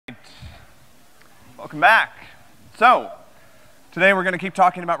Welcome back. So, today we're going to keep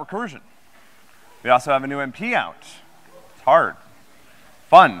talking about recursion. We also have a new MP out. It's hard,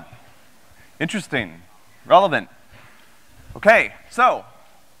 fun, interesting, relevant. Okay, so,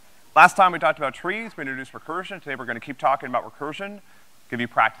 last time we talked about trees, we introduced recursion. Today we're going to keep talking about recursion, give you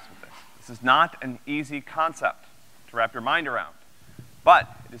practice with this. This is not an easy concept to wrap your mind around, but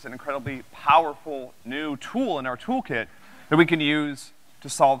it is an incredibly powerful new tool in our toolkit that we can use to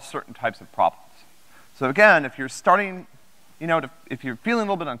solve certain types of problems. So again, if you're starting, if you're feeling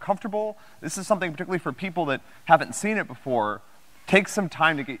a little bit uncomfortable, this is something particularly for people that haven't seen it before, takes some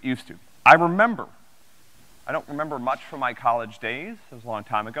time to get used to. I don't remember much from my college days, it was a long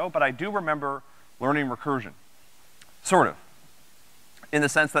time ago, but I do remember learning recursion, sort of, in the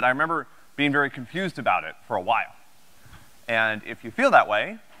sense that I remember being very confused about it for a while. And if you feel that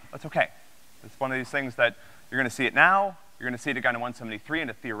way, that's okay. It's one of these things that you're gonna see it now, you're gonna see it again in 173 in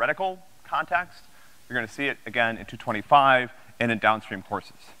a theoretical context, you're gonna see it again in 225 and in downstream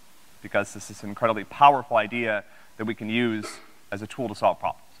courses, because this is an incredibly powerful idea that we can use as a tool to solve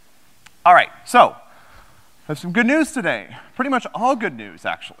problems. All right, so, I have some good news today. Pretty much all good news,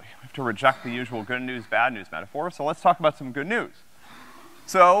 actually. We have to reject the usual good news, bad news metaphor, so let's talk about some good news.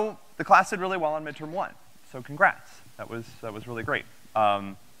 So, the class did really well on midterm 1, so congrats. That was really great.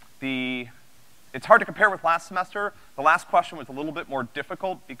 It's hard to compare with last semester. The last question was a little bit more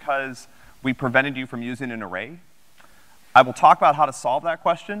difficult because we prevented you from using an array. I will talk about how to solve that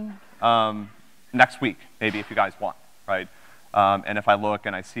question next week, maybe, if you guys want, right? And if I look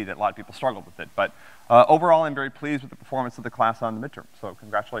and I see that a lot of people struggled with it. But overall, I'm very pleased with the performance of the class on the midterm, so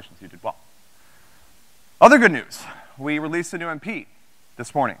congratulations, you did well. Other good news, we released a new MP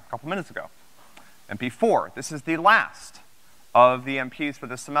this morning, a couple minutes ago. MP4, this is the last of the MPs for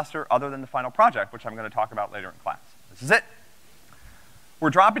this semester other than the final project, which I'm gonna talk about later in class. This is it. We're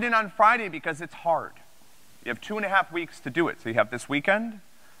dropping it on Friday because it's hard. You have 2.5 weeks to do it. So you have this weekend.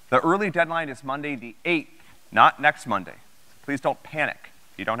 The early deadline is Monday the 8th, not next Monday. So please don't panic.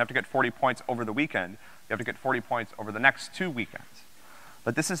 You don't have to get 40 points over the weekend. You have to get 40 points over the next 2 weekends.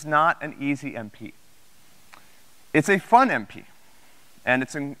 But this is not an easy MP. It's a fun MP. And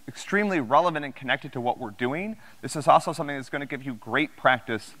it's extremely relevant and connected to what we're doing. This is also something that's gonna give you great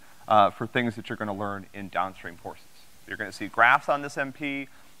practice for things that you're gonna learn in downstream courses. You're gonna see graphs on this MP,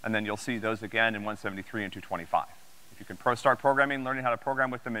 and then you'll see those again in 173 and 225. If you can start programming, learning how to program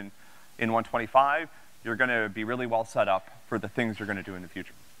with them in 125, you're gonna be really well set up for the things you're gonna do in the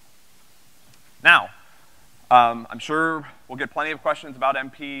future. Now, I'm sure we'll get plenty of questions about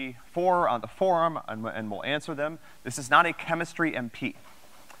MP4 on the forum, and we'll answer them. This is not a chemistry MP.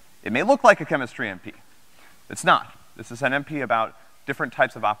 It may look like a chemistry MP. It's not. This is an MP about different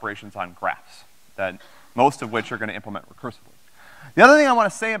types of operations on graphs, that most of which are gonna implement recursively. The other thing I wanna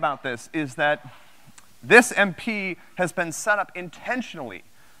say about this is that this MP has been set up intentionally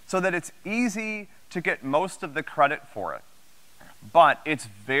so that it's easy to get most of the credit for it. But it's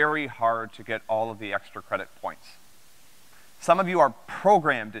very hard to get all of the extra credit points. Some of you are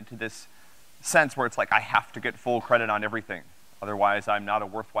programmed into this sense where it's like, I have to get full credit on everything, otherwise I'm not a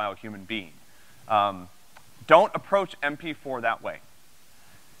worthwhile human being. Don't approach MP4 that way.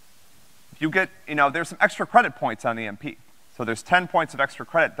 You get, there's some extra credit points on the MP. So there's 10 points of extra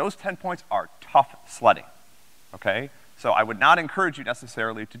credit. Those 10 points are tough sledding, okay? So I would not encourage you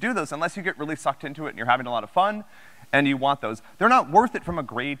necessarily to do those unless you get really sucked into it and you're having a lot of fun and you want those. They're not worth it from a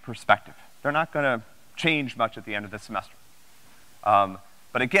grade perspective. They're not gonna change much at the end of the semester.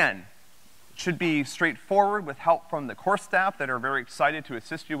 But again, it should be straightforward with help from the course staff that are very excited to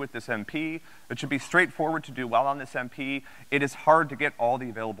assist you with this MP. It should be straightforward to do well on this MP. It is hard to get all the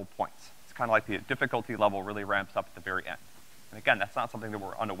available points. It's kind of like the difficulty level really ramps up at the very end. And again, that's not something that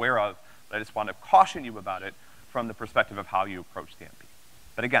we're unaware of, but I just want to caution you about it from the perspective of how you approach the MP.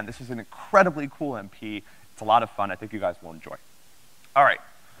 But again, this is an incredibly cool MP. It's a lot of fun. I think you guys will enjoy. All right.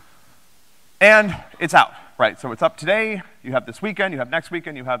 And it's out, right? So it's up today. You have this weekend. You have next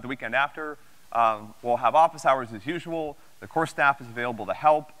weekend. You have the weekend after. We'll have office hours as usual. The course staff is available to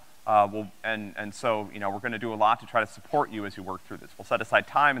help. So, we're going to do a lot to try to support you as you work through this. We'll set aside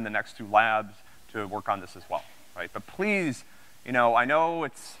time in the next 2 labs to work on this as well, right? But please, I know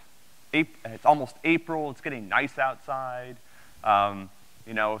it's almost April. It's getting nice outside.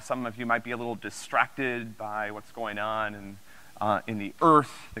 Some of you might be a little distracted by what's going on in the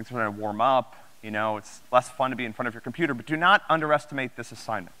earth. Things are going to warm up. It's less fun to be in front of your computer, but do not underestimate this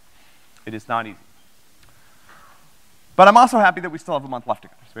assignment. It is not easy. But I'm also happy that we still have a month left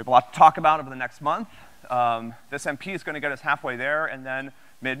together. So we have a lot to talk about over the next month. This MP is going to get us halfway there, and then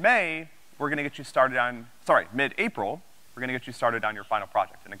mid-May, we're going to get you started on, mid-April, We're gonna get you started on your final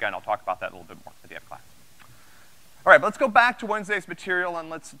project. And again, I'll talk about that a little bit more at the end of class. All right, but let's go back to Wednesday's material and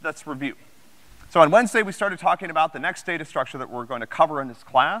let's review. So on Wednesday, we started talking about the next data structure that we're going to cover in this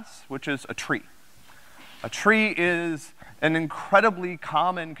class, which is a tree. A tree is an incredibly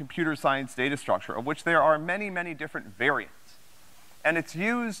common computer science data structure of which there are many, many different variants. And it's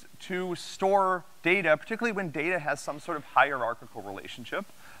used to store data, particularly when data has some sort of hierarchical relationship,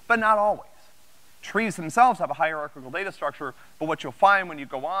 but not always. Trees themselves have a hierarchical data structure, but what you'll find when you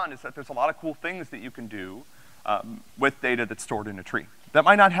go on is that there's a lot of cool things that you can do with data that's stored in a tree. That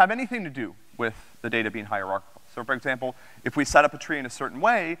might not have anything to do with the data being hierarchical. So for example, if we set up a tree in a certain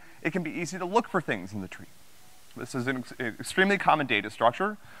way, it can be easy to look for things in the tree. This is an extremely common data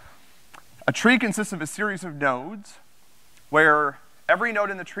structure. A tree consists of a series of nodes where every node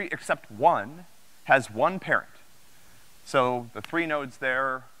in the tree except one has one parent. So the 3 nodes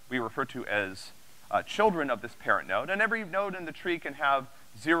there we refer to as children of this parent node, and every node in the tree can have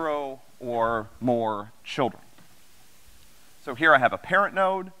 0 or more children. So here I have a parent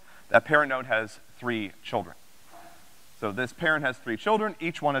node. That parent node has 3 children. So this parent has 3 children.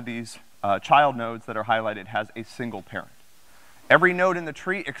 Each one of these child nodes that are highlighted has a single parent. Every node in the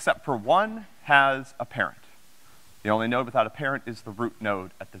tree except for one has a parent. The only node without a parent is the root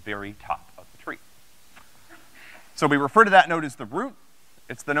node at the very top of the tree. So we refer to that node as the root.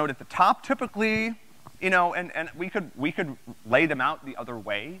 It's the node at the top. Typically, you know, and we could lay them out the other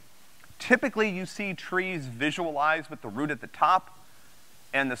way. Typically, you see trees visualized with the root at the top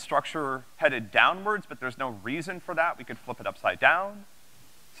and the structure headed downwards, but there's no reason for that. We could flip it upside down.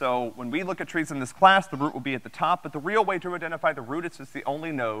 So when we look at trees in this class, the root will be at the top, but the real way to identify the root is it's the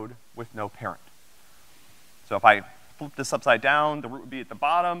only node with no parent. So if I flip this upside down, the root would be at the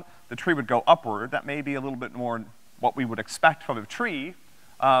bottom, the tree would go upward. That may be a little bit more what we would expect from a tree,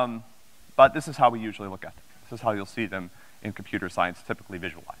 but this is how we usually look at them. This is how you'll see them in computer science typically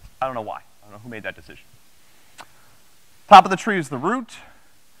visualized. I don't know why. I don't know who made that decision. Top of the tree is the root.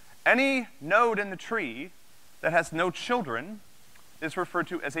 Any node in the tree that has no children is referred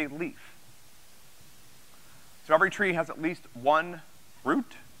to as a leaf. So every tree has at least one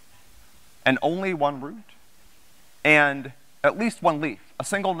root, and only one root, and at least one leaf. A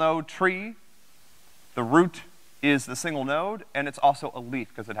single node tree, the root is the single node, and it's also a leaf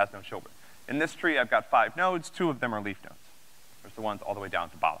because it has no children. In this tree, I've got 5 nodes, 2 of them are leaf nodes. There's the ones all the way down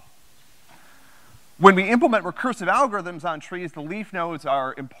at the bottom. When we implement recursive algorithms on trees, the leaf nodes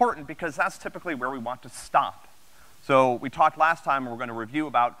are important because that's typically where we want to stop. So we talked last time, and we're gonna review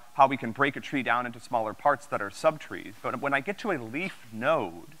about how we can break a tree down into smaller parts that are subtrees, but when I get to a leaf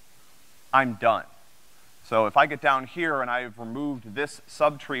node, I'm done. So if I get down here and I've removed this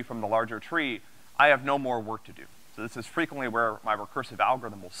subtree from the larger tree, I have no more work to do. So this is frequently where my recursive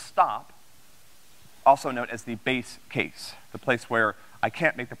algorithm will stop, also known as the base case, the place where I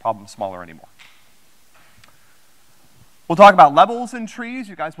can't make the problem smaller anymore. We'll talk about levels in trees.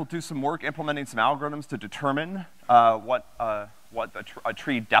 You guys will do some work implementing some algorithms to determine what a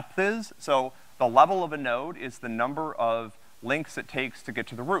tree depth is. So the level of a node is the number of links it takes to get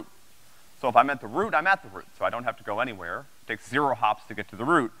to the root. So if I'm at the root, I'm at the root, so I don't have to go anywhere. It takes 0 hops to get to the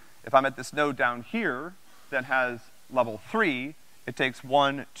root. If I'm at this node down here that has level 3, it takes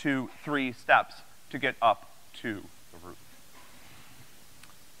 1, 2, 3 steps to get up to the root.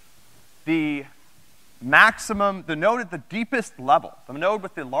 The maximum, the node at the deepest level, the node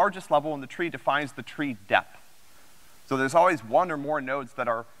with the largest level in the tree defines the tree depth. So there's always 1 or more nodes that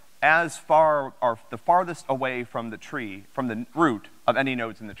are the farthest away from the tree, from the root of any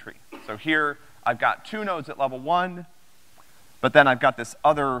nodes in the tree. So here, I've got 2 nodes at level 1, but then I've got this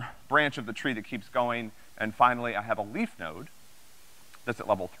other branch of the tree that keeps going, and finally I have a leaf node that's at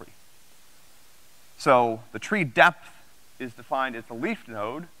level 3. So the tree depth is defined as the leaf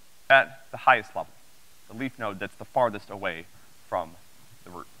node at the highest level, the leaf node that's the farthest away from the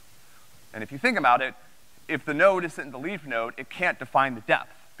root. And if you think about it, if the node isn't the leaf node, it can't define the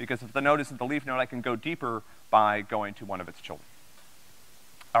depth, because if the node isn't the leaf node, I can go deeper by going to one of its children.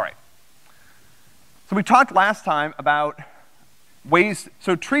 All right. So we talked last time about ways,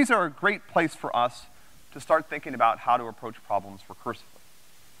 so trees are a great place for us to start thinking about how to approach problems recursively.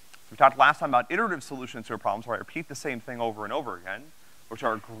 We talked last time about iterative solutions to problems where I repeat the same thing over and over again, which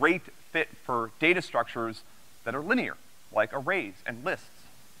are a great fit for data structures that are linear, like arrays and lists.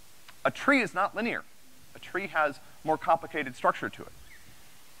 A tree is not linear. A tree has more complicated structure to it.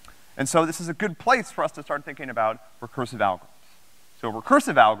 And so this is a good place for us to start thinking about recursive algorithms. So a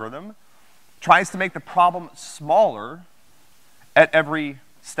recursive algorithm tries to make the problem smaller at every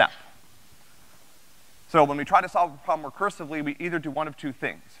step. So when we try to solve a problem recursively, we either do one of 2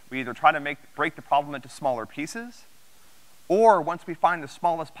 things. We either try to break the problem into smaller pieces, Or once we find the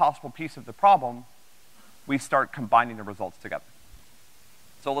smallest possible piece of the problem, we start combining the results together.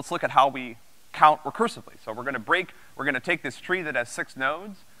 So let's look at how we count recursively. So we're gonna take this tree that has 6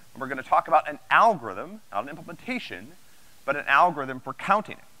 nodes, and we're gonna talk about an algorithm, not an implementation, but an algorithm for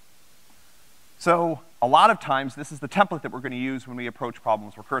counting it. So a lot of times, this is the template that we're gonna use when we approach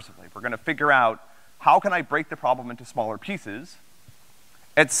problems recursively. We're gonna figure out, how can I break the problem into smaller pieces?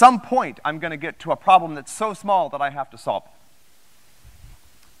 At some point, I'm gonna get to a problem that's so small that I have to solve it.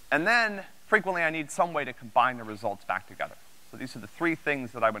 And then, frequently, I need some way to combine the results back together. So these are the 3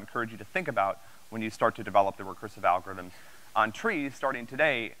 things that I would encourage you to think about when you start to develop the recursive algorithms on trees starting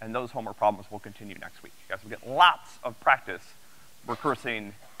today, and those homework problems will continue next week. You guys will get lots of practice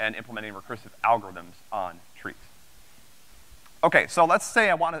recursing and implementing recursive algorithms on trees. Okay, so let's say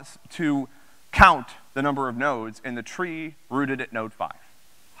I want us to count the number of nodes in the tree rooted at node 5.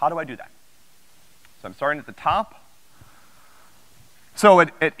 How do I do that? So I'm starting at the top. So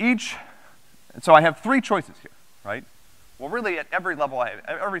so I have 3 choices here, right? Well, really, at every level, at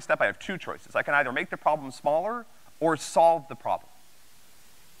every step, I have 2 choices. I can either make the problem smaller or solve the problem.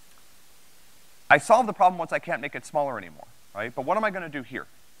 I solve the problem once I can't make it smaller anymore, right? But what am I gonna do here?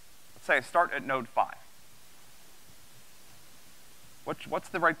 Let's say I start at node 5. What's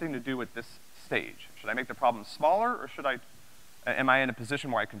the right thing to do at this stage? Should I make the problem smaller, or am I in a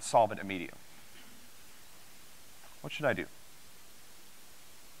position where I can solve it immediately? What should I do?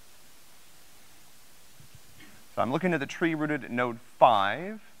 So I'm looking at the tree rooted at node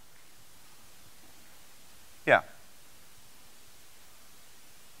 5. Yeah.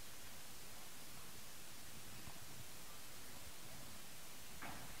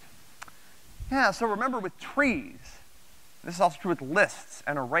 Yeah, so remember with trees, this is also true with lists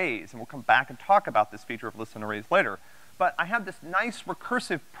and arrays, and we'll come back and talk about this feature of lists and arrays later, but I have this nice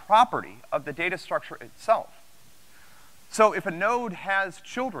recursive property of the data structure itself. So if a node has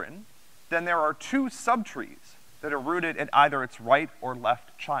children, then there are 2 subtrees that are rooted at either its right or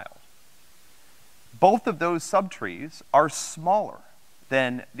left child. Both of those subtrees are smaller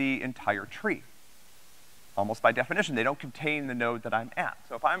than the entire tree. Almost by definition, they don't contain the node that I'm at.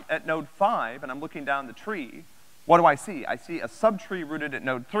 So if I'm at node 5 and I'm looking down the tree, what do I see? I see a subtree rooted at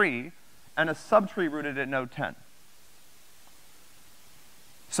node 3 and a subtree rooted at node 10.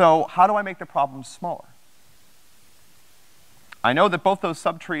 So how do I make the problem smaller? I know that both those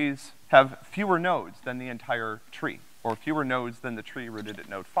subtrees have fewer nodes than the entire tree, or fewer nodes than the tree rooted at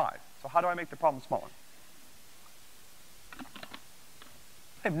node 5. So how do I make the problem smaller?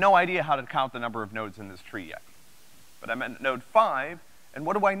 I have no idea how to count the number of nodes in this tree yet. But I'm at node 5, and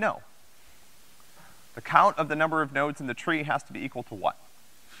what do I know? The count of the number of nodes in the tree has to be equal to what?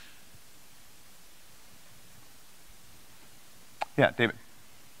 Yeah, David.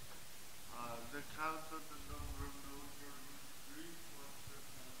 The count of the number of nodes in the tree plus the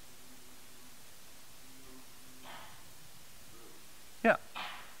Yeah.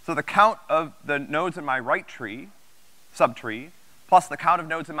 So the count of the nodes in my right tree, subtree, plus the count of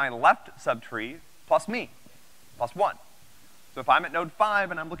nodes in my left subtree, plus me, plus 1. So if I'm at node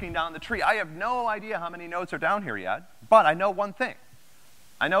 5 and I'm looking down the tree, I have no idea how many nodes are down here yet, but I know one thing.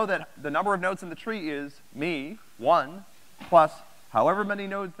 I know that the number of nodes in the tree is me, 1, plus however many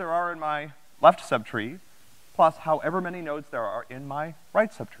nodes there are in my left subtree, plus however many nodes there are in my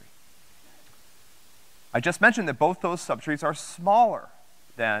right subtree. I just mentioned that both those subtrees are smaller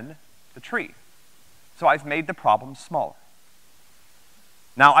than the tree. So I've made the problem smaller.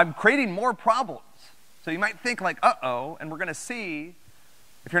 Now, I'm creating more problems. So you might think like, uh-oh, and we're gonna see,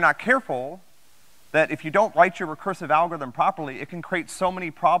 if you're not careful, that if you don't write your recursive algorithm properly, it can create so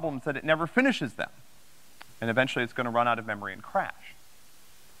many problems that it never finishes them. And eventually it's gonna run out of memory and crash.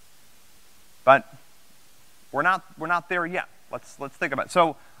 But we're not there yet. Let's think about it.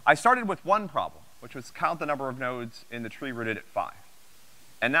 So I started with one problem, which was count the number of nodes in the tree rooted at 5.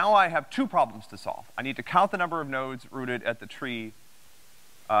 And now I have 2 problems to solve. I need to count the number of nodes rooted at the tree,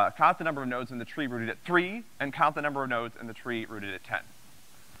 count the number of nodes in the tree rooted at 3, and count the number of nodes in the tree rooted at 10.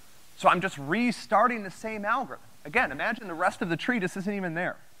 So I'm just restarting the same algorithm. Again, imagine the rest of the tree just isn't even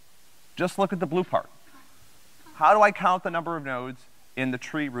there. Just look at the blue part. How do I count the number of nodes in the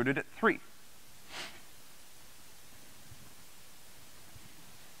tree rooted at 3?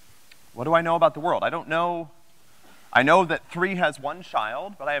 What do I know about the world? I don't know. I know that 3 has 1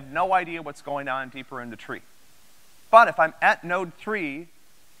 child, but I have no idea what's going on deeper in the tree. But if I'm at node 3,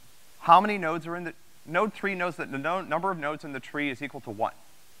 how many nodes are in the, node 3 knows that the number of nodes in the tree is equal to 1.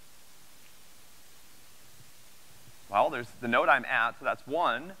 Well, there's the node I'm at, so that's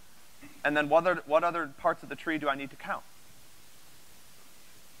 1. And then what other parts of the tree do I need to count?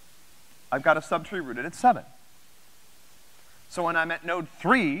 I've got a subtree rooted at 7. So when I'm at node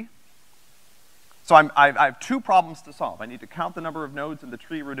 3, so I have two problems to solve. I need to count the number of nodes in the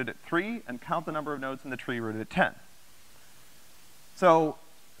tree rooted at 3 and count the number of nodes in the tree rooted at 10. So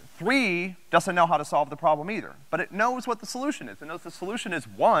 3 doesn't know how to solve the problem either, but it knows what the solution is. It knows the solution is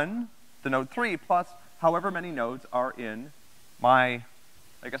 1, the node 3, plus however many nodes are in my,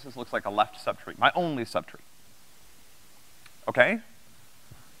 I guess this looks like a left subtree, my only subtree. Okay?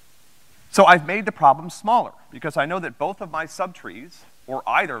 So I've made the problem smaller, because I know that both of my subtrees, or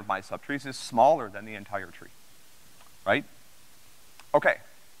either of my subtrees, is smaller than the entire tree, right? Okay,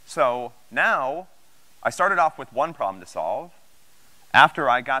 so now I started off with one problem to solve. After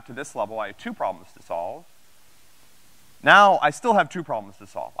I got to this level, I had two problems to solve. Now I still have two problems to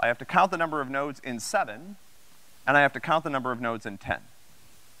solve. I have to count the number of nodes in 7, and I have to count the number of nodes in 10.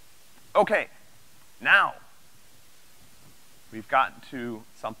 Okay, now we've gotten to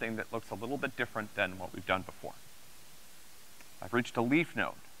something that looks a little bit different than what we've done before. I've reached a leaf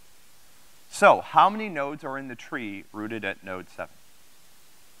node. So, how many nodes are in the tree rooted at node 7?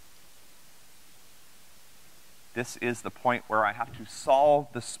 This is the point where I have to solve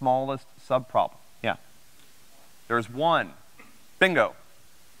the smallest subproblem. Yeah. There's 1. Bingo.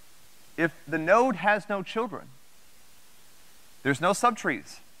 If the node has no children, there's no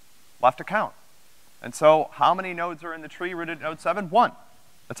subtrees left to count. And so, how many nodes are in the tree rooted at node 7? 1.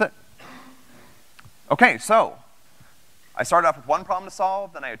 That's it. Okay, so I started off with one problem to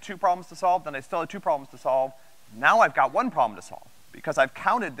solve, then I had two problems to solve, then I still had two problems to solve. Now I've got one problem to solve, because I've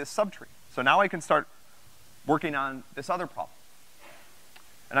counted this subtree. So now I can start working on this other problem.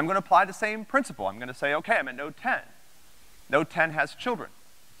 And I'm gonna apply the same principle. I'm gonna say, okay, I'm at node 10. Node 10 has children.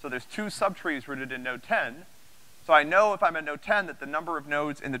 So there's two subtrees rooted in node 10. So I know if I'm at node 10 that the number of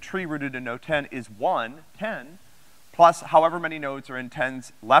nodes in the tree rooted in node 10 is 1, 10, plus however many nodes are in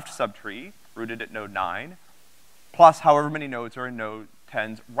 10's left subtree, rooted at node 9, plus however many nodes are in node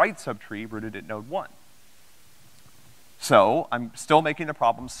 10's right subtree, rooted at node 1. So I'm still making the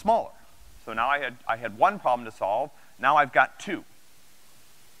problem smaller. So now I had one problem to solve, now I've got two.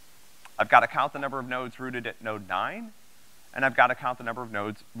 I've got to count the number of nodes rooted at node 9, and I've got to count the number of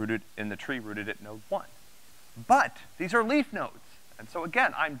nodes rooted in the tree rooted at node 1. But these are leaf nodes, and so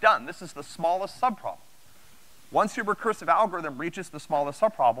again, I'm done. This is the smallest subproblem. Once your recursive algorithm reaches the smallest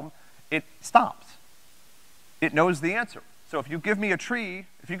subproblem, it stops. It knows the answer. So if you give me a tree,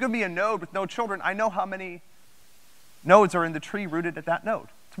 if you give me a node with no children, I know how many nodes are in the tree rooted at that node.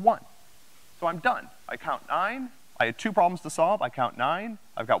 It's 1. So I'm done. I count 9. I had two problems to solve. I count 9.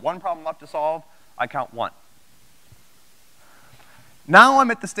 I've got one problem left to solve. I count 1. Now I'm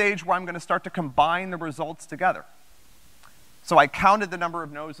at the stage where I'm going to start to combine the results together. So I counted the number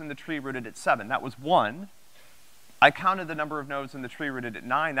of nodes in the tree rooted at 7. That was 1. I counted the number of nodes in the tree rooted at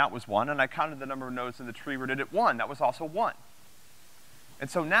 9. That was 1. And I counted the number of nodes in the tree rooted at 1. That was also 1. And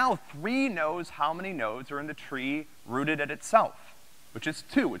so now 3 knows how many nodes are in the tree rooted at itself, which is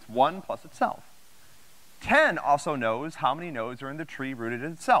 2. It's 1 plus itself. 10 also knows how many nodes are in the tree rooted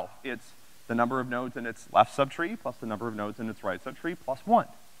at itself. It's the number of nodes in its left subtree plus the number of nodes in its right subtree plus 1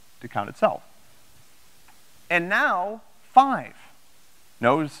 to count itself. And now 5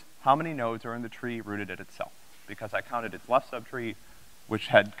 knows how many nodes are in the tree rooted at itself, because I counted its left subtree, which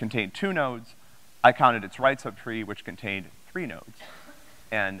had contained 2 nodes. I counted its right subtree, which contained 3 nodes.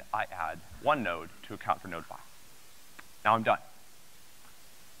 And I add 1 node to account for node 5. Now I'm done.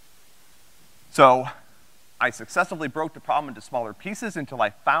 So I successfully broke the problem into smaller pieces until I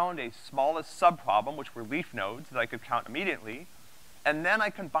found a smallest subproblem, which were leaf nodes that I could count immediately, and then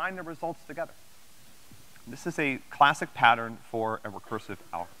I combined the results together. This is a classic pattern for a recursive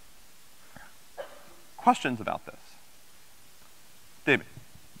algorithm. Questions about this? David?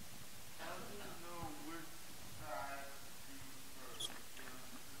 How do you know which side to use first?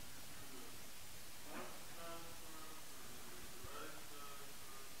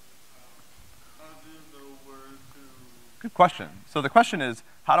 How do you know where to... Good question. So the question is,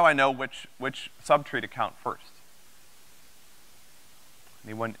 how do I know which subtree to count first?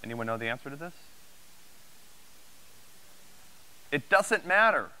 Anyone know the answer to this? It doesn't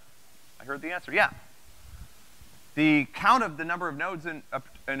matter. I heard the answer, yeah. The count of the number of nodes in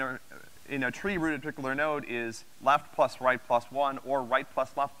a tree rooted particular node is left plus right plus 1, or right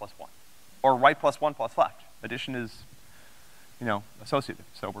plus left plus 1, or right plus 1 plus left. Addition is, associative,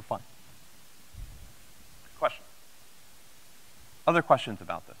 so we're fine. Question. Other questions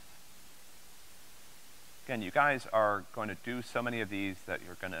about this? Again, you guys are going to do so many of these that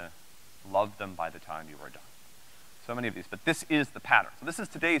you're going to love them by the time you are done. So many of these, but this is the pattern. So this is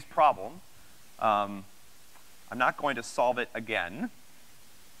today's problem. I'm not going to solve it again.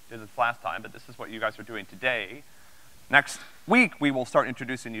 Did this last time, but this is what you guys are doing today. Next week, we will start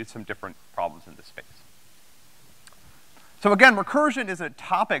introducing you to some different problems in this space. So again, recursion is a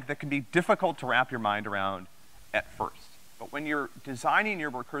topic that can be difficult to wrap your mind around at first. But when you're designing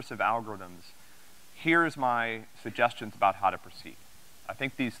your recursive algorithms, here's my suggestions about how to proceed. I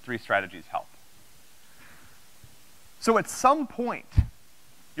think these 3 strategies help. So at some point,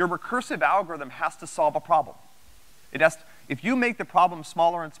 your recursive algorithm has to solve a problem. If you make the problem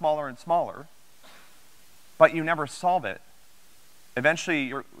smaller and smaller and smaller, but you never solve it, eventually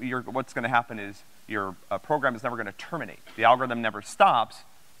what's going to happen is your program is never going to terminate. The algorithm never stops,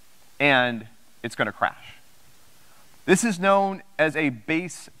 and it's going to crash. This is known as a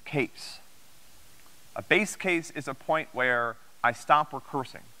base case. A base case is a point where I stop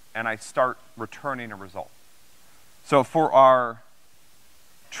recursing, and I start returning a result. So for our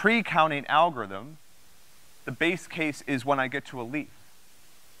tree counting algorithm, the base case is when I get to a leaf.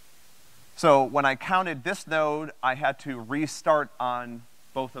 So when I counted this node, I had to restart on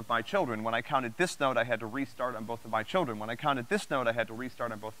both of my children. When I counted this node, I had to restart on both of my children. When I counted this node, I had to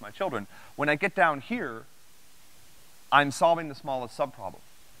restart on both of my children. When I get down here, I'm solving the smallest subproblem.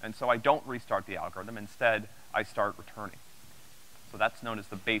 And so I don't restart the algorithm. Instead, I start returning. So that's known as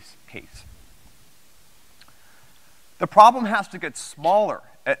the base case. The problem has to get smaller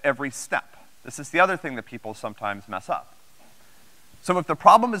at every step. This is the other thing that people sometimes mess up. So if the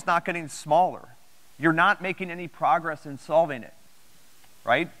problem is not getting smaller, you're not making any progress in solving it,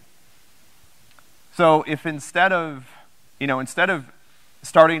 right? So if instead of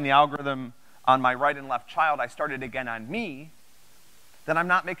starting the algorithm on my right and left child, I started again on me, then I'm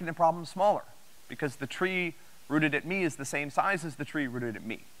not making the problem smaller, because the tree rooted at me is the same size as the tree rooted at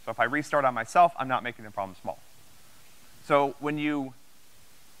me. So if I restart on myself, I'm not making the problem small. So when you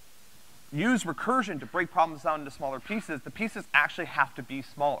use recursion to break problems down into smaller pieces, the pieces actually have to be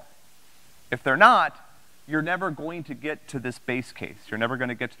smaller. If they're not, you're never going to get to this base case. You're never going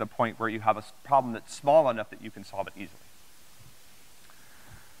to get to the point where you have a problem that's small enough that you can solve it easily.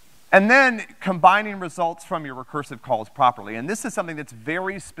 And then combining results from your recursive calls properly. And this is something that's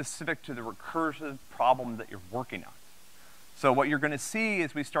very specific to the recursive problem that you're working on. So what you're going to see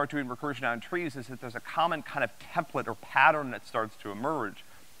as we start doing recursion on trees is that there's a common kind of template or pattern that starts to emerge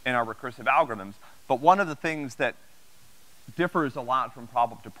in our recursive algorithms. But one of the things that differs a lot from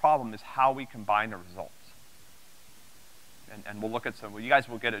problem to problem is how we combine the results. And we'll look at some, well, you guys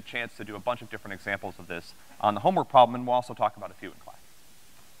will get a chance to do a bunch of different examples of this on the homework problem, and we'll also talk about a few in class.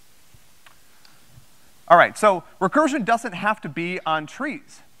 All right, so recursion doesn't have to be on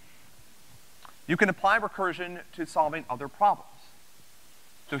trees. You can apply recursion to solving other problems.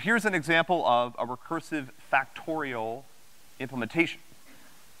 So here's an example of a recursive factorial implementation.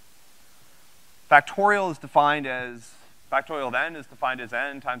 Factorial of n is defined as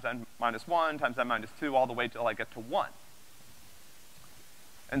n times n minus 1 times n minus 2 all the way till I get to 1.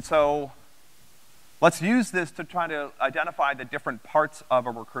 And so let's use this to try to identify the different parts of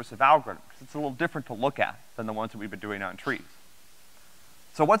a recursive algorithm, because it's a little different to look at than the ones that we've been doing on trees.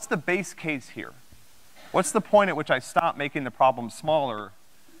 So what's the base case here? What's the point at which I stop making the problem smaller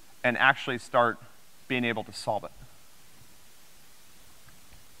and actually start being able to solve it?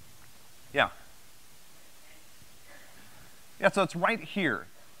 Yeah. Yeah, so it's right here.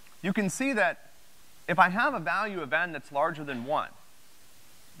 You can see that if I have a value of n that's larger than 1,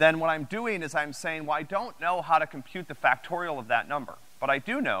 then what I'm doing is I'm saying, well, I don't know how to compute the factorial of that number. But I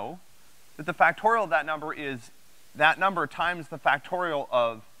do know that the factorial of that number is that number times the factorial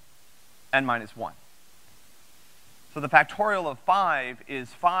of n minus 1. So the factorial of 5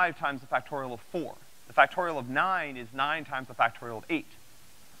 is 5 times the factorial of 4. The factorial of 9 is 9 times the factorial of 8.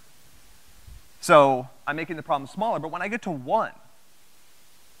 So I'm making the problem smaller, but when I get to 1,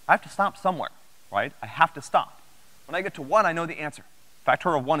 I have to stop somewhere, right? I have to stop. When I get to 1, I know the answer.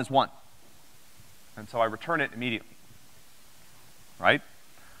 Factorial of 1 is 1. And so I return it immediately, right?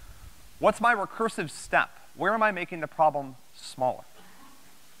 What's my recursive step? Where am I making the problem smaller?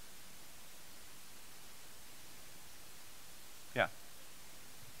 Yeah.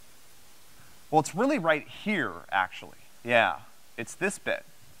 Well, it's really right here, actually. Yeah, it's this bit.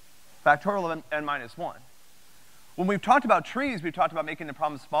 Factorial of n minus 1. When we've talked about trees, we've talked about making the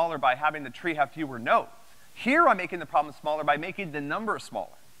problem smaller by having the tree have fewer nodes. Here, I'm making the problem smaller by making the number smaller.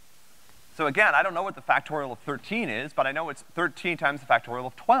 So again, I don't know what the factorial of 13 is, but I know it's 13 times the factorial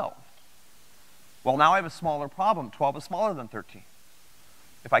of 12. Well, now I have a smaller problem. 12 is smaller than 13.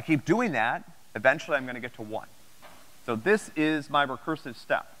 If I keep doing that, eventually I'm going to get to 1. So this is my recursive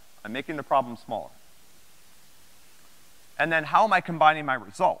step. I'm making the problem smaller. And then how am I combining my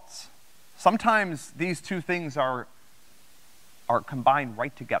results? Sometimes these two things are combined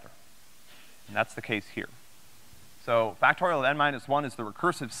right together. And that's the case here. So factorial of n minus 1 is the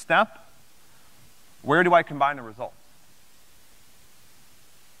recursive step. Where do I combine the results?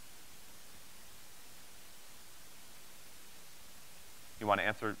 You want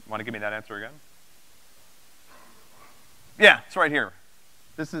to give me that answer again? Yeah, it's right here.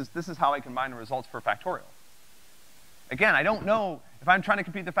 This is how I combine the results for factorial. Again, I don't know if I'm trying to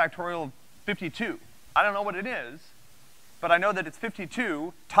compute the factorial of 52. I don't know what it is, but I know that it's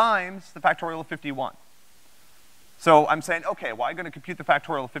 52 times the factorial of 51. So I'm saying, okay, well, I'm gonna compute the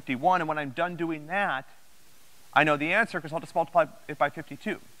factorial of 51, and when I'm done doing that, I know the answer because I'll just multiply it by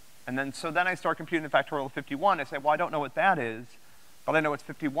 52. And then, so then I start computing the factorial of 51. I say, well, I don't know what that is, but I know it's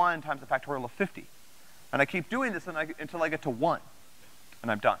 51 times the factorial of 50. And I keep doing this until I get to 1,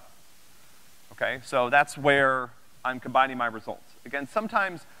 and I'm done. Okay, so that's where I'm combining my results. Again,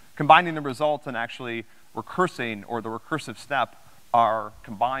 sometimes combining the results and actually recursing, or the recursive step, are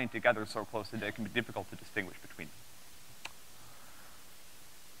combined together so closely that it can be difficult to distinguish between them.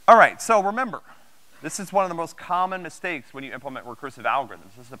 All right, so remember, this is one of the most common mistakes when you implement recursive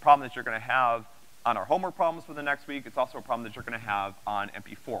algorithms. This is a problem that you're gonna have on our homework problems for the next week. It's also a problem that you're gonna have on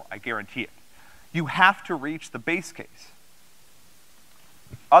MP4, I guarantee it. You have to reach the base case.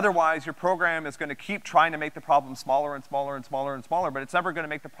 Otherwise, your program is gonna keep trying to make the problem smaller and smaller and smaller and smaller, but it's never gonna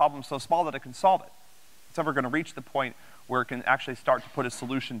make the problem so small that it can solve it. It's never gonna reach the point where it can actually start to put a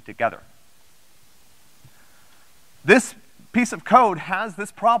solution together. This piece of code has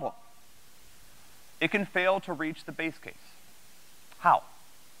this problem. It can fail to reach the base case. How?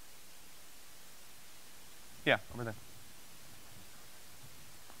 Yeah, over there.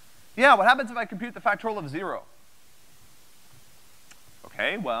 Yeah, what happens if I compute the factorial of 0?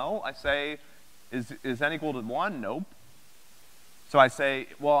 Okay, well, I say, is n equal to 1? Nope. So I say,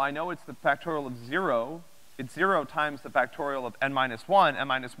 well, I know it's the factorial of 0. It's 0 times the factorial of n minus 1. N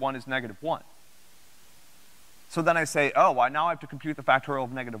minus 1 is negative 1. So then I say, oh, well, now I have to compute the factorial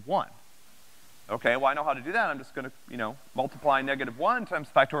of negative 1. Okay, well, I know how to do that. I'm just gonna, multiply negative 1 times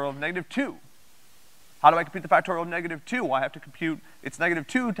the factorial of negative 2. How do I compute the factorial of negative 2? Well, I have to compute, it's negative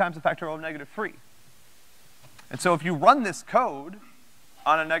 2 times the factorial of negative 3. And so if you run this code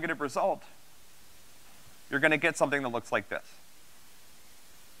on a negative result, you're gonna get something that looks like this.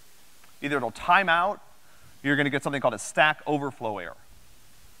 Either it'll time out, or you're gonna get something called a stack overflow error,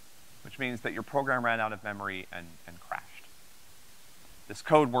 which means that your program ran out of memory and crashed. This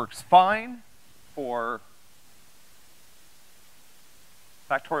code works fine for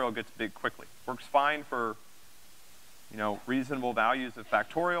factorial gets big quickly. Works fine for, reasonable values of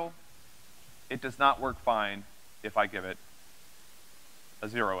factorial. It does not work fine if I give it a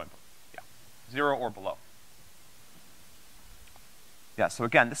 0 input. Yeah, 0 or below. Yeah, so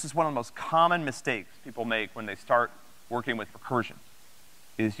again, this is one of the most common mistakes people make when they start working with recursion,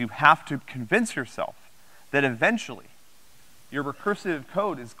 is you have to convince yourself that eventually your recursive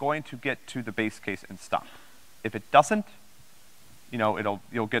code is going to get to the base case and stop. If it doesn't,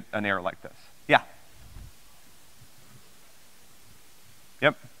 you'll get an error like this. Yeah.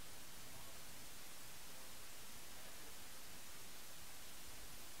 Yep.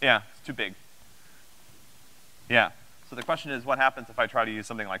 Yeah, it's too big. Yeah. So the question is, what happens if I try to use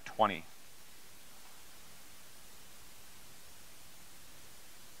something like 20?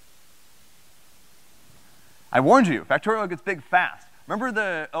 I warned you, factorial gets big fast. Remember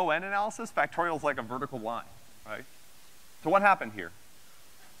the ON analysis? Factorial is like a vertical line, right? So what happened here?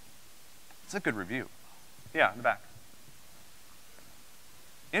 It's a good review. Yeah, in the back.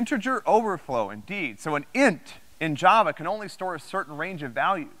 Integer overflow, indeed. So an int in Java can only store a certain range of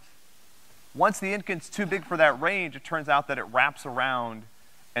values. Once the int gets too big for that range, it turns out that it wraps around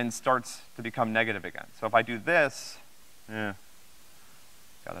and starts to become negative again. So if I do this, got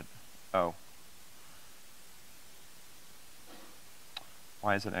it. Oh.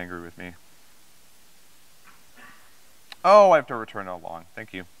 Why is it angry with me? Oh, I have to return it long.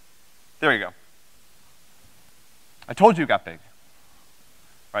 Thank you. There you go. I told you it got big.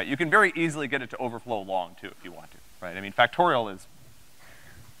 Right, you can very easily get it to overflow long, too, if you want to. Right, I mean, factorial is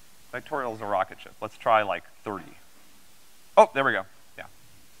a rocket ship. Let's try, like, 30. Oh, there we go. Yeah.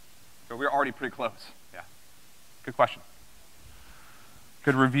 So we're already pretty close. Yeah. Good question.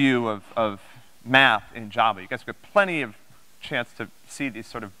 Good review of math in Java. You guys have got plenty of chance to see these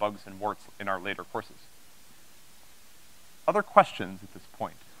sort of bugs and warts in our later courses. Other questions at this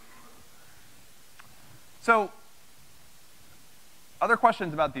point? So, other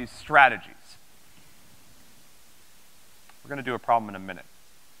questions about these strategies? We're gonna do a problem in a minute.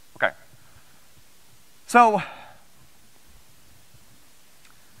 Okay. So,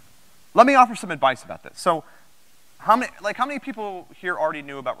 let me offer some advice about this. So, how many people here already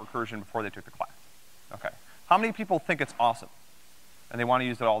knew about recursion before they took the class? Okay. How many people think it's awesome? And they want to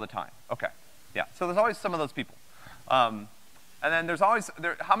use it all the time? Okay, yeah, so there's always some of those people. And then there's always,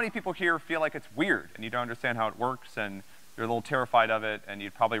 how many people here feel like it's weird and you don't understand how it works and you're a little terrified of it and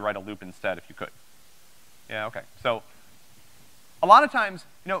you'd probably write a loop instead if you could? Yeah, okay, so a lot of times,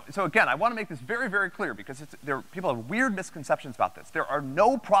 so again, I want to make this very, very clear because people have weird misconceptions about this. There are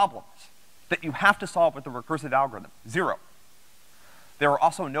no problems that you have to solve with the recursive algorithm, 0. There are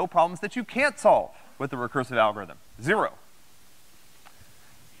also no problems that you can't solve with the recursive algorithm, 0.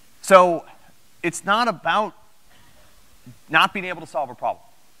 So it's not about not being able to solve a problem.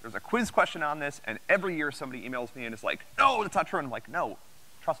 There's a quiz question on this, and every year somebody emails me and is like, no, that's not true, and I'm like, no,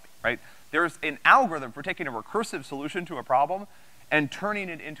 trust me, right? There's an algorithm for taking a recursive solution to a problem and turning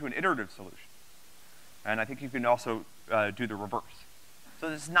it into an iterative solution. And I think you can also do the reverse. So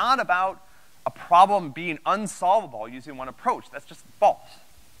it's not about a problem being unsolvable using one approach. That's just false.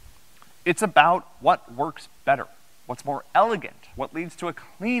 It's about what works better, what's more elegant, what leads to a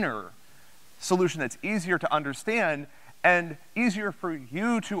cleaner solution that's easier to understand and easier for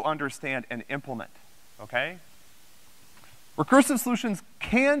you to understand and implement, okay? Recursive solutions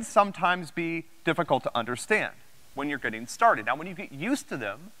can sometimes be difficult to understand when you're getting started. Now, when you get used to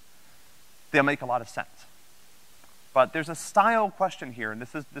them, they'll make a lot of sense. But there's a style question here, and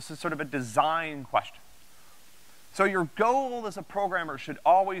this is sort of a design question. So your goal as a programmer should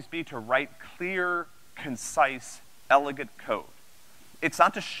always be to write clear, concise, elegant code. It's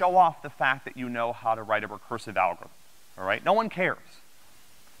not to show off the fact that you know how to write a recursive algorithm, all right? No one cares,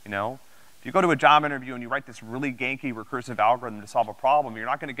 If you go to a job interview and you write this really ganky recursive algorithm to solve a problem, you're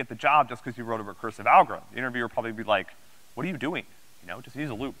not gonna get the job just because you wrote a recursive algorithm. The interviewer will probably be like, what are you doing? Just use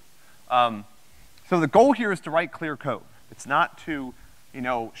a loop. So the goal here is to write clear code. It's not to,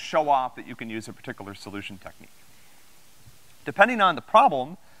 show off that you can use a particular solution technique. Depending on the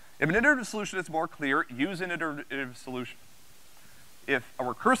problem, if an iterative solution is more clear, use an iterative solution. If a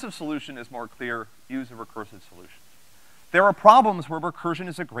recursive solution is more clear, use a recursive solution. There are problems where recursion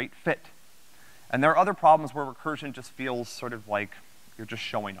is a great fit. And there are other problems where recursion just feels sort of like you're just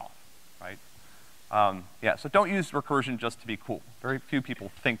showing off, right? Yeah, so don't use recursion just to be cool. Very few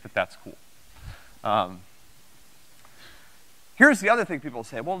people think that that's cool. Here's the other thing people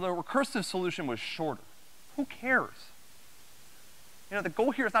say, well, the recursive solution was shorter. Who cares? The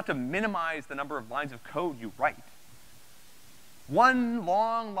goal here is not to minimize the number of lines of code you write. One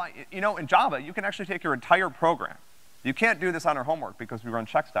long line, in Java, you can actually take your entire program. You can't do this on our homework because we run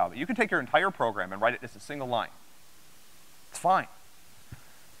check style, but you can take your entire program and write it as a single line. It's fine.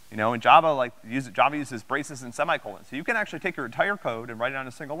 In Java, Java uses braces and semicolons, so you can actually take your entire code and write it on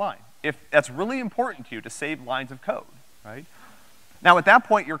a single line. If that's really important to you to save lines of code, right? Now, at that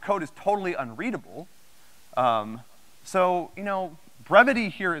point, your code is totally unreadable. So, brevity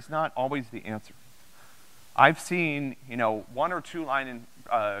here is not always the answer. I've seen, 1 or 2 line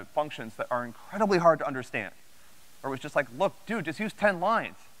functions that are incredibly hard to understand. Or it was just like, look, dude, just use 10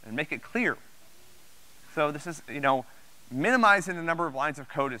 lines and make it clear. So this is, minimizing the number of lines of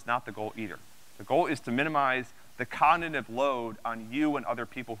code is not the goal either. The goal is to minimize the cognitive load on you and other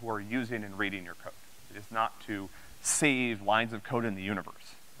people who are using and reading your code. It is not to save lines of code in the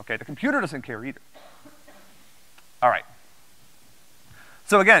universe. Okay, the computer doesn't care either. All right.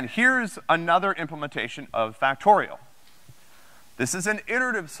 So again, here's another implementation of factorial. This is an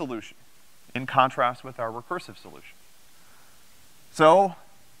iterative solution in contrast with our recursive solution. So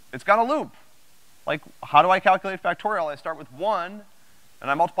it's got a loop. Like, how do I calculate factorial? I start with 1,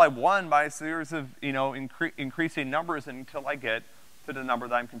 and I multiply 1 by a series of, increasing numbers until I get to the number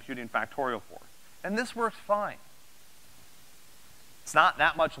that I'm computing factorial for. And this works fine. It's not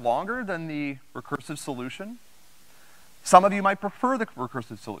that much longer than the recursive solution. Some of you might prefer the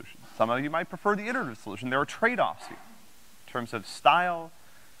recursive solution. Some of you might prefer the iterative solution. There are trade-offs here in terms of style,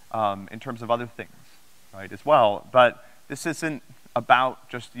 in terms of other things, right, as well. But this isn't about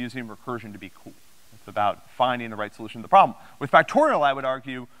just using recursion to be cool. It's about finding the right solution to the problem. With factorial, I would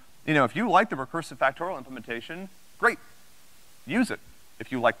argue, if you like the recursive factorial implementation, great, use it.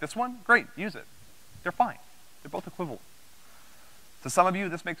 If you like this one, great, use it. They're fine. They're both equivalent. To some of you,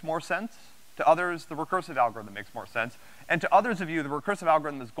 this makes more sense. To others, the recursive algorithm makes more sense. And to others of you, the recursive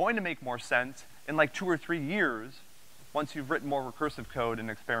algorithm is going to make more sense in like 2 or 3 years once you've written more recursive code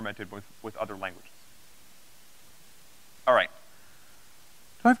and experimented with other languages. All right.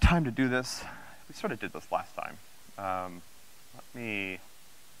 Do I have time to do this? We sort of did this last time. All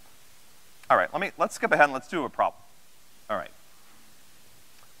right, let's skip ahead and let's do a problem. All right.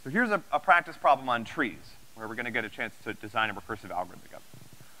 So here's a practice problem on trees, where we're gonna get a chance to design a recursive algorithm together.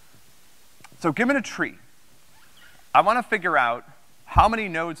 So given a tree, I wanna figure out how many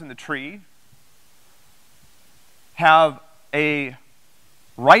nodes in the tree have a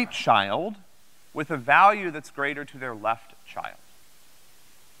right child with a value that's greater to their left child.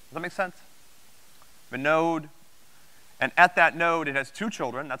 Does that make sense? The node, and at that node it has 2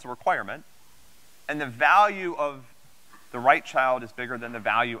 children, that's a requirement, and the value of the right child is bigger than the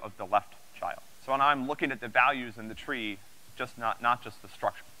value of the left child. So when I'm looking at the values in the tree, just not just the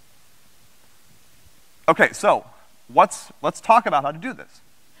structure. Okay, so let's talk about how to do this.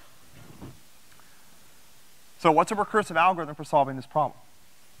 So what's a recursive algorithm for solving this problem?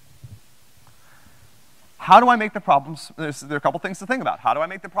 How do I make the problems, there are a couple things to think about. How do I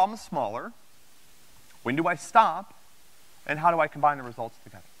make the problem smaller? When do I stop? And how do I combine the results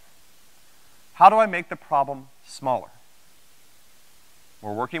together? How do I make the problem smaller?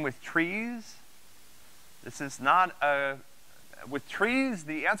 We're working with trees. This is not a, with trees,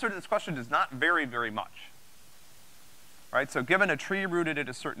 the answer to this question is not very, very much. Right, so given a tree rooted at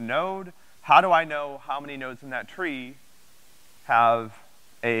a certain node, how do I know how many nodes in that tree have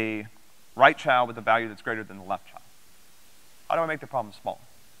a right child with a value that's greater than the left child? How do I make the problem smaller?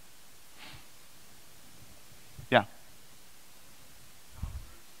 Yeah.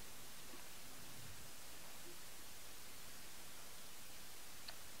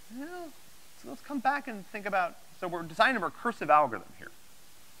 Yeah. So let's come back and think about, so we're designing a recursive algorithm here.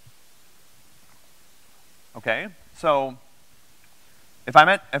 Okay, so if I'm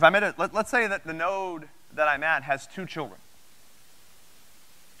at let's say that the node that I'm at has 2 children.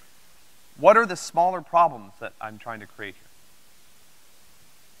 What are the smaller problems that I'm trying to create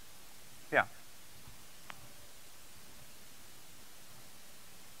here? Yeah.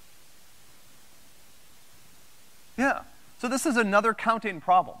 Yeah. So this is another counting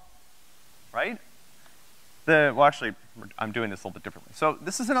problem, right? Well, actually, I'm doing this a little bit differently. So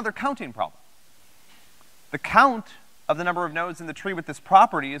this is another counting problem. The count of the number of nodes in the tree with this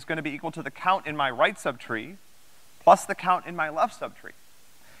property is going to be equal to the count in my right subtree plus the count in my left subtree.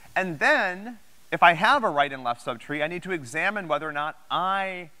 And then, if I have a right and left subtree, I need to examine whether or not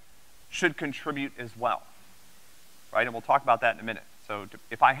I should contribute as well, right? And we'll talk about that in a minute. So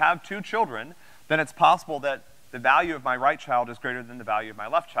if I have 2 children, then it's possible that the value of my right child is greater than the value of my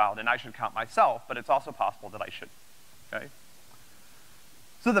left child, and I should count myself, but it's also possible that I shouldn't, okay?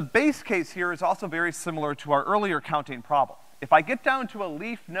 So the base case here is also very similar to our earlier counting problem. If I get down to a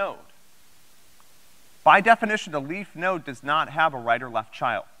leaf node, by definition, a leaf node does not have a right or left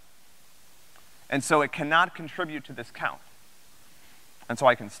child. And so it cannot contribute to this count. And so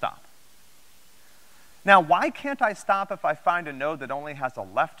I can stop. Now, why can't I stop if I find a node that only has a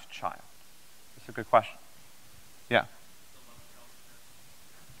left child? That's a good question. Yeah.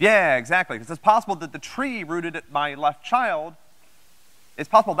 Yeah, exactly. Because it's possible that the tree rooted at my left child, it's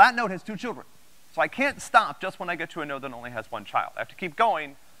possible that node has 2 children. So I can't stop just when I get to a node that only has 1 child. I have to keep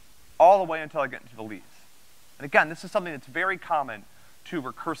going all the way until I get into the leaves. And again, this is something that's very common to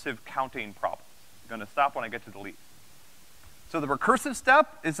recursive counting problems. I'm gonna stop when I get to the leaves. So the recursive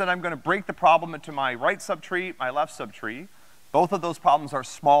step is that I'm gonna break the problem into my right subtree, my left subtree. Both of those problems are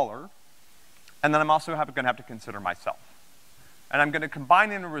smaller. And then I'm also gonna have to consider myself. And I'm gonna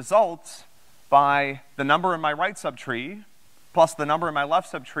combine in the results by the number in my right subtree plus the number in my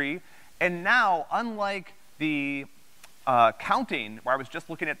left subtree. And now, unlike the counting, where I was just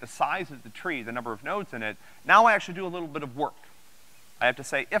looking at the size of the tree, the number of nodes in it, now I actually do a little bit of work. I have to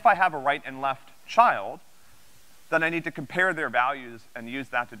say, if I have a right and left child, then I need to compare their values and use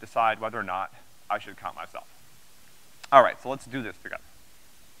that to decide whether or not I should count myself. All right, so let's do this together.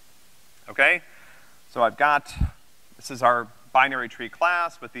 Okay? So I've got, this is our binary tree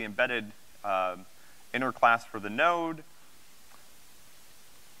class with the embedded inner class for the node.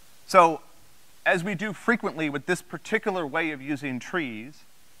 So, as we do frequently with this particular way of using trees,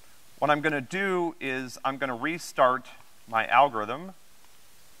 what I'm gonna do is I'm gonna restart my algorithm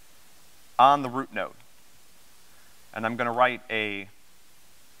on the root node. And I'm gonna write a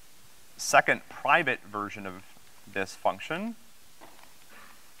second private version of this function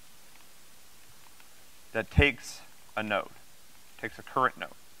that takes a node, takes a current node.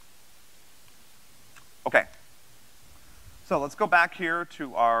 Okay. So let's go back here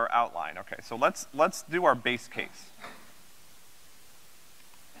to our outline. Okay, so let's do our base case.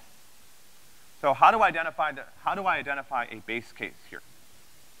 So how do I identify a base case here?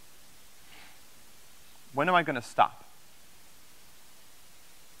 When am I gonna stop?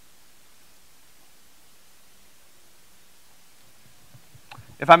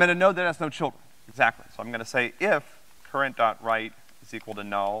 If I'm in a node that has no children, exactly. So I'm gonna say if current.right is equal to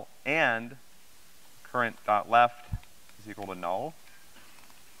null and current.left is equal to null,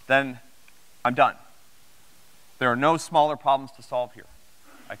 then I'm done. There are no smaller problems to solve here.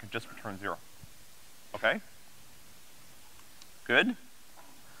 I can just return 0. Okay? Good?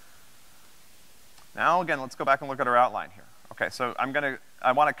 Now, again, let's go back and look at our outline here. Okay, so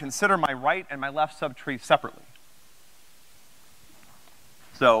I want to consider my right and my left subtree separately.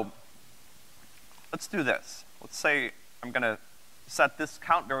 So let's do this. Let's say I'm gonna set this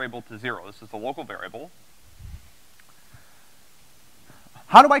count variable to 0. This is the local variable.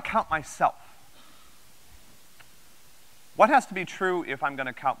 How do I count myself? What has to be true if I'm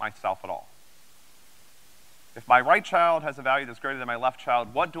gonna count myself at all? If my right child has a value that's greater than my left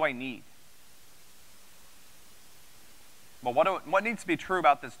child, what do I need? Well, what needs to be true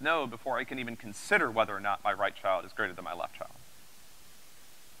about this node before I can even consider whether or not my right child is greater than my left child?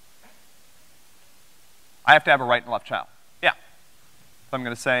 I have to have a right and left child. Yeah. So I'm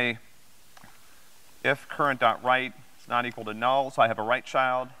gonna say if current.right is not equal to null, so I have a right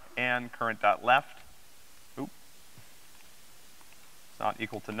child, and current.left, it's not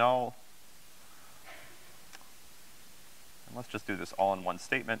equal to null. And let's just do this all in one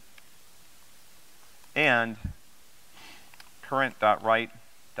statement. And current.right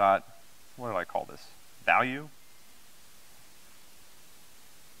dot, what did I call this? Value.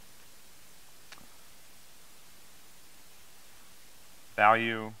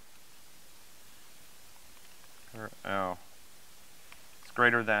 Value, oh, it's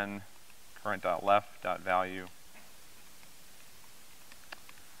greater than current.left.value.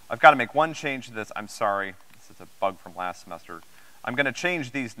 I've got to make one change to this. I'm sorry, this is a bug from last semester. I'm going to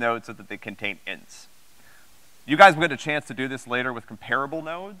change these nodes so that they contain ints. You guys will get a chance to do this later with comparable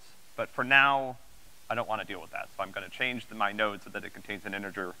nodes, but for now, I don't want to deal with that. So I'm going to change my node so that it contains an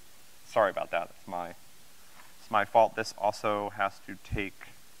integer. Sorry about that. It's my fault. This also has to take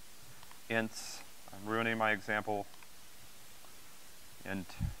ints. I'm ruining my example. Int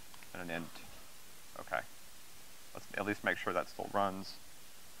and an int. Okay. Let's at least make sure that still runs.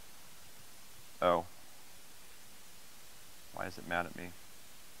 Oh. Why is it mad at me?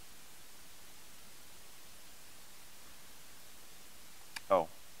 Oh.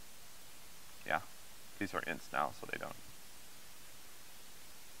 Yeah. These are ints now, so they don't.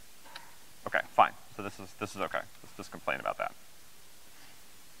 Okay, fine. So this is okay. Let's just complain about that.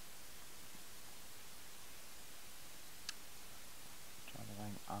 Java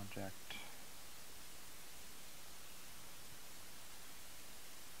lang object.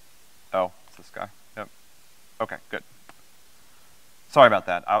 Oh, it's this guy. Yep. Okay, good. Sorry about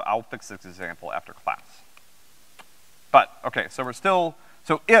that. I'll fix this example after class. But, okay, so we're still,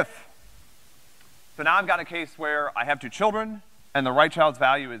 so now I've got a case where I have two children, and the right child's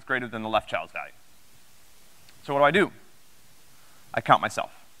value is greater than the left child's value. So what do? I count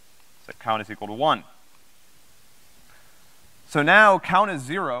myself. So count is equal to 1. So now count is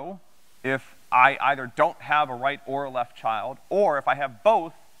 0 if I either don't have a right or a left child, or if I have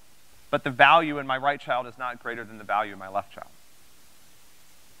both, but the value in my right child is not greater than the value in my left child.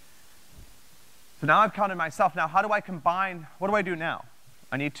 So now I've counted myself. Now how do I combine, what do I do now?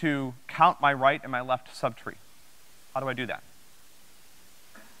 I need to count my right and my left subtree. How do I do that?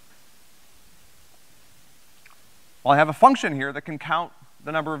 Well, I have a function here that can count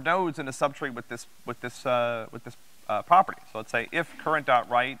the number of nodes in a subtree with this property. So let's say if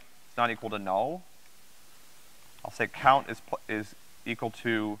current.right is not equal to null, I'll say count is equal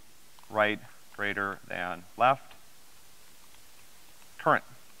to right greater than left current.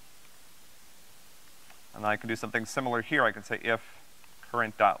 And I can do something similar here. I can say if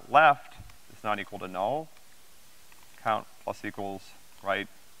current.left is not equal to null, count plus equals right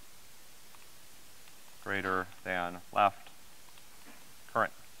greater than left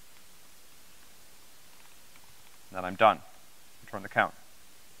current. And then I'm done. Return the count.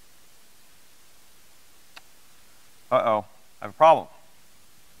 Uh-oh, I have a problem.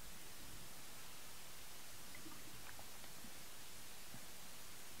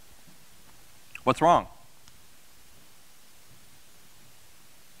 What's wrong?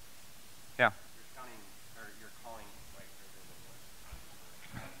 Yeah. You're counting, or you're calling right greater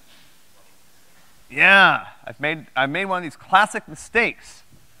than left. Yeah, I've made one of these classic mistakes.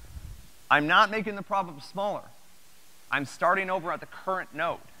 I'm not making the problem smaller. I'm starting over at the current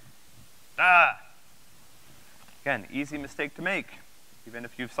node. Again, easy mistake to make, even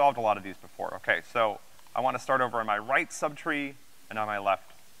if you've solved a lot of these before. Okay, so I want to start over on my right subtree and on my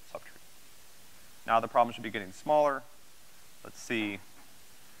left subtree. Now the problem should be getting smaller. Let's see.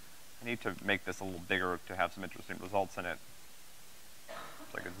 I need to make this a little bigger to have some interesting results in it.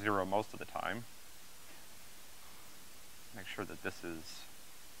 It's like a 0 most of the time. Make sure that this is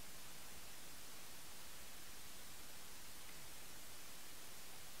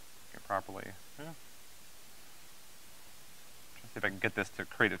properly. Yeah. Try to see if I can get this to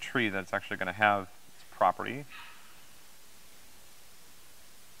create a tree that's actually going to have its property.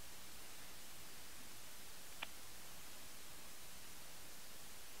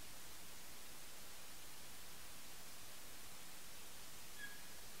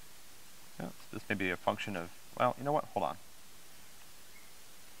 maybe a function of, well, you know what, hold on.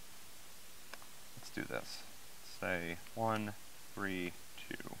 Let's do this. Say 1, 3,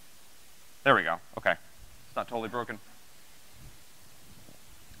 2. There we go, okay. It's not totally broken.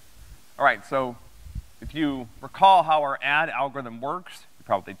 All right, so if you recall how our add algorithm works, you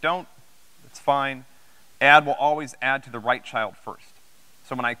probably don't, that's fine. Add will always add to the right child first.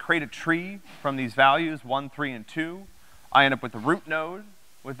 So when I create a tree from these values, 1, 3, and 2, I end up with a root node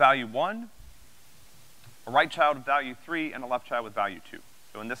with value 1, a right child with value 3, and a left child with value 2.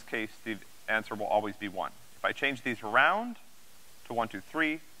 So in this case, the answer will always be 1. If I change these around to 1, 2,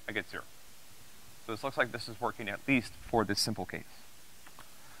 3, I get 0. So this looks like this is working at least for this simple case.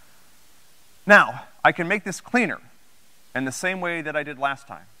 Now, I can make this cleaner in the same way that I did last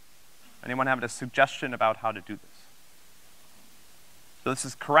time. Anyone have a suggestion about how to do this? So this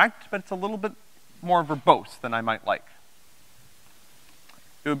is correct, but it's a little bit more verbose than I might like.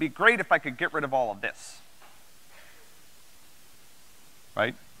 It would be great if I could get rid of all of this.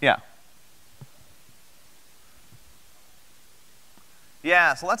 Right? Yeah.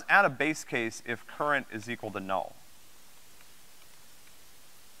 Yeah, so let's add a base case if current is equal to null.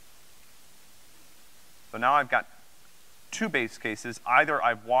 So now I've got two base cases. Either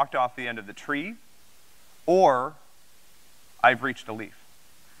I've walked off the end of the tree, or I've reached a leaf.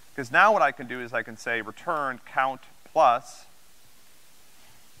 Because now what I can do is I can say return count plus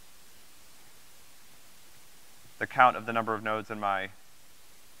the count of the number of nodes in my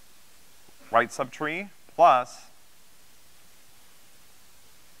right subtree plus,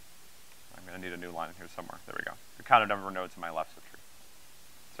 I'm gonna need a new line in here somewhere, there we go, the count of number of nodes in my left subtree.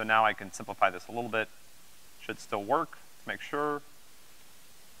 So now I can simplify this a little bit. Should still work, let's make sure.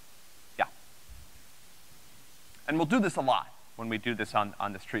 Yeah. And we'll do this a lot when we do this on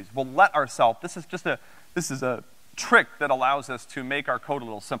this trees. We'll let ourselves, this is a trick that allows us to make our code a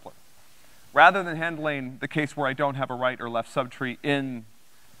little simpler. Rather than handling the case where I don't have a right or left subtree in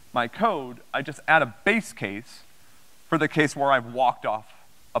my code, I just add a base case for the case where I've walked off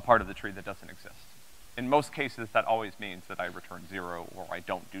a part of the tree that doesn't exist. In most cases, that always means that I return 0 or I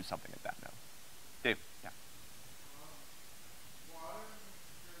don't do something at that node. Dave, yeah.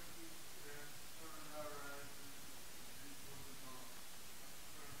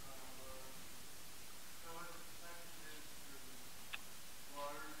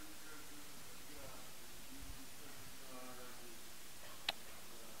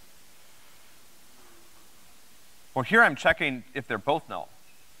 Well, here I'm checking if they're both null.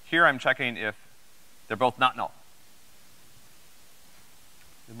 Here I'm checking if they're both not null.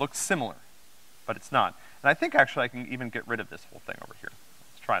 It looks similar, but it's not. And I think actually I can even get rid of this whole thing over here.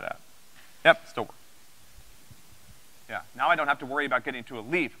 Let's try that. Yep, still works. Yeah, now I don't have to worry about getting to a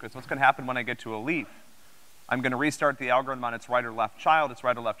leaf, because what's gonna happen when I get to a leaf? I'm gonna restart the algorithm on its right or left child. Its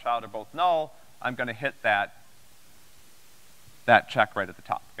right or left child are both null. I'm gonna hit that check right at the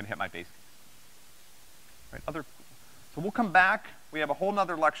top. I'm gonna hit my base case. Right, so we'll come back. We have a whole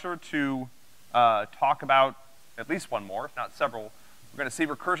nother lecture to talk about, at least one more, if not several. We're gonna see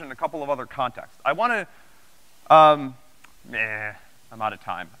recursion in a couple of other contexts. I wanna, I'm out of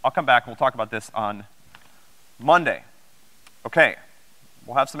time. I'll come back and we'll talk about this on Monday. Okay,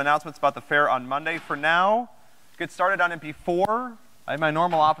 we'll have some announcements about the fair on Monday. For now, get started on MP4. I have my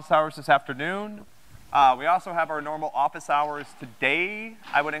normal office hours this afternoon. We also have our normal office hours today.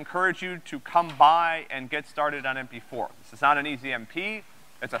 I would encourage you to come by and get started on MP4. This is not an easy MP.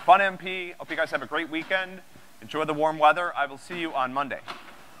 It's a fun MP. Hope you guys have a great weekend. Enjoy the warm weather. I will see you on Monday.